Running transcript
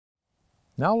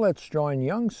Now let's join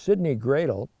young Sydney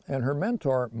Gradle and her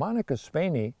mentor, Monica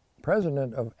Spaney,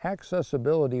 president of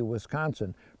Accessibility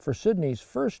Wisconsin, for Sydney's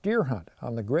first deer hunt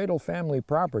on the Gradle family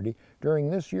property during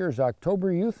this year's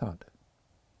October Youth Hunt.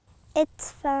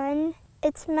 It's fun.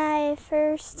 It's my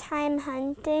first time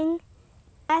hunting.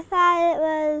 I thought it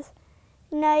was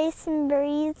nice and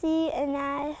breezy, and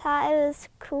I thought it was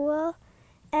cool,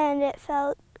 and it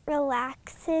felt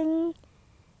relaxing.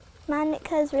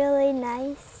 Monica's really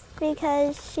nice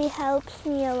because she helps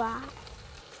me a lot.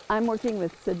 I'm working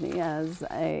with Sydney as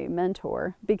a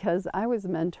mentor because I was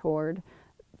mentored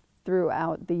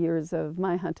throughout the years of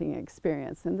my hunting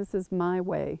experience, and this is my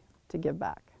way to give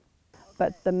back.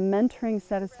 But the mentoring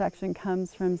satisfaction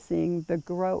comes from seeing the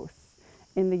growth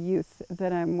in the youth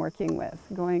that I'm working with,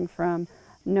 going from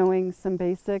knowing some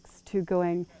basics to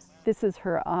going, this is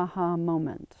her aha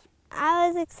moment. I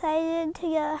was excited to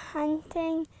go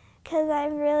hunting because I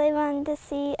really wanted to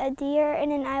see a deer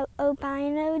and an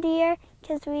albino deer,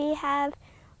 because we have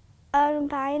an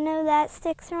albino that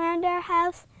sticks around our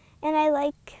house, and I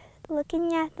like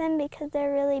looking at them because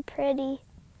they're really pretty.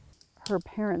 Her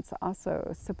parents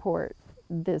also support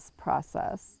this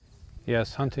process.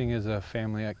 Yes, hunting is a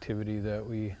family activity that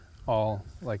we all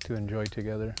like to enjoy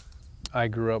together. I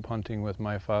grew up hunting with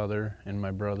my father and my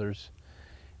brothers,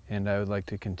 and I would like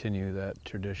to continue that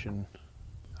tradition.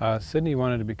 Sydney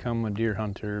wanted to become a deer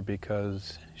hunter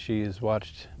because she has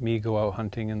watched me go out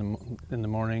hunting in the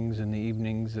mornings and the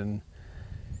evenings, and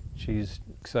she's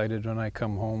excited when I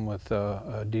come home with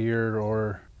a deer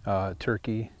or a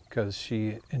turkey because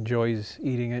she enjoys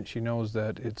eating it. She knows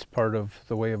that it's part of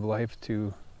the way of life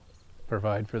to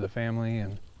provide for the family.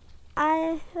 And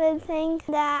I would think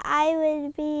that I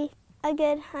would be a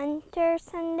good hunter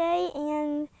someday,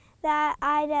 and that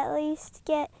I'd at least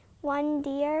get one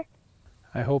deer.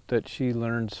 I hope that she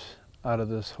learns out of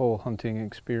this whole hunting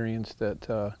experience that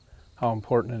how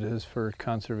important it is for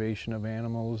conservation of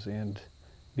animals and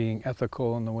being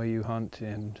ethical in the way you hunt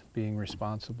and being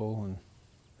responsible and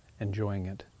enjoying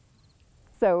it.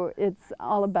 So it's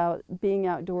all about being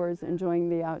outdoors, enjoying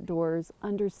the outdoors,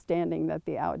 understanding that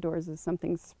the outdoors is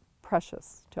something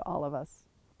precious to all of us.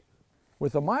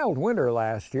 With a mild winter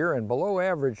last year and below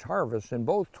average harvests in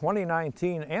both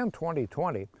 2019 and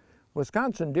 2020,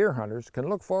 Wisconsin deer hunters can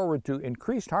look forward to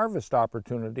increased harvest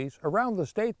opportunities around the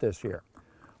state this year.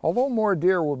 Although more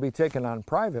deer will be taken on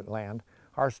private land,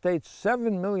 our state's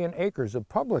 7 million acres of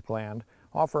public land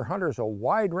offer hunters a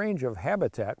wide range of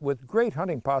habitat with great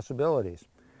hunting possibilities.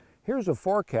 Here's a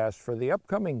forecast for the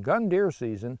upcoming gun deer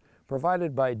season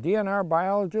provided by DNR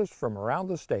biologists from around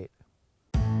the state.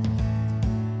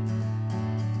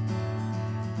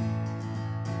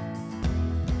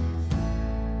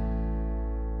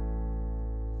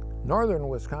 Northern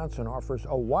Wisconsin offers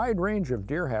a wide range of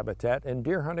deer habitat and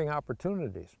deer hunting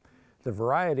opportunities. The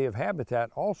variety of habitat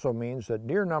also means that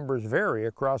deer numbers vary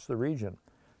across the region.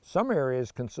 Some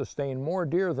areas can sustain more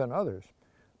deer than others.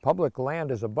 Public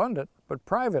land is abundant, but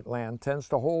private land tends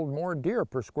to hold more deer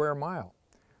per square mile.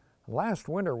 Last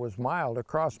winter was mild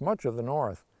across much of the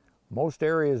north. Most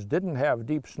areas didn't have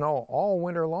deep snow all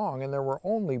winter long, and there were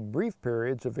only brief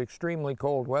periods of extremely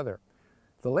cold weather.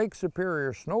 The Lake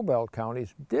Superior snowbelt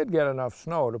counties did get enough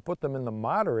snow to put them in the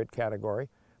moderate category,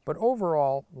 but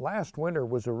overall, last winter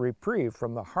was a reprieve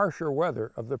from the harsher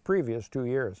weather of the previous 2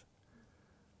 years.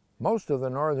 Most of the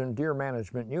northern deer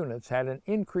management units had an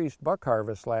increased buck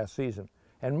harvest last season,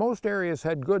 and most areas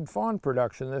had good fawn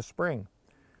production this spring.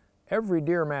 Every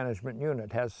deer management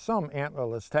unit has some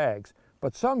antlerless tags,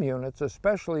 but some units,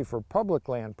 especially for public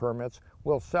land permits,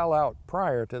 will sell out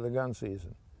prior to the gun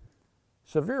season.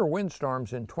 Severe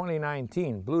windstorms in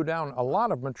 2019 blew down a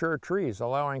lot of mature trees,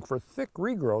 allowing for thick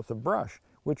regrowth of brush,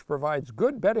 which provides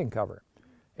good bedding cover.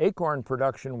 Acorn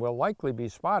production will likely be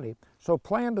spotty, so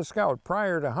plan to scout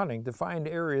prior to hunting to find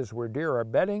areas where deer are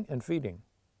bedding and feeding.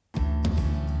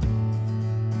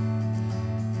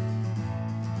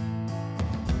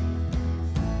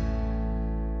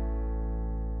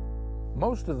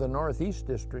 Most of the Northeast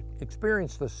District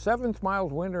experienced the 7th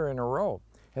mild winter in a row,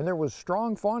 and there was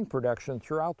strong fawn production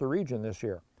throughout the region this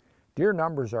year. Deer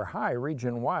numbers are high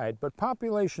region-wide, but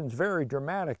populations vary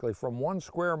dramatically from 1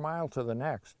 square mile to the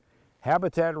next.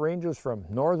 Habitat ranges from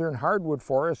northern hardwood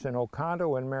forests in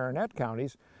Oconto and Marinette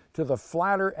counties to the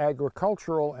flatter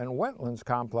agricultural and wetlands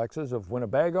complexes of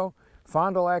Winnebago,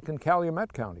 Fond du Lac, and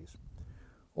Calumet counties.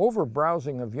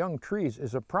 Overbrowsing of young trees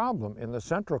is a problem in the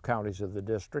central counties of the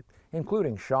district,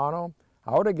 including Shawano,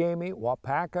 Outagamie,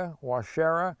 Wapaka,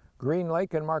 Waushara, Green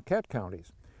Lake, and Marquette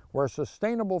counties, where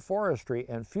sustainable forestry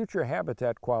and future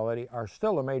habitat quality are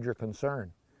still a major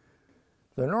concern.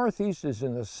 The Northeast is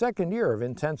in the second year of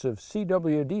intensive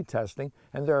CWD testing,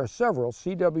 and there are several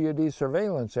CWD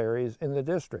surveillance areas in the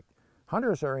district.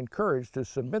 Hunters are encouraged to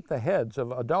submit the heads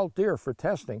of adult deer for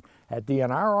testing at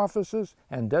DNR offices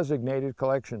and designated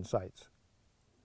collection sites.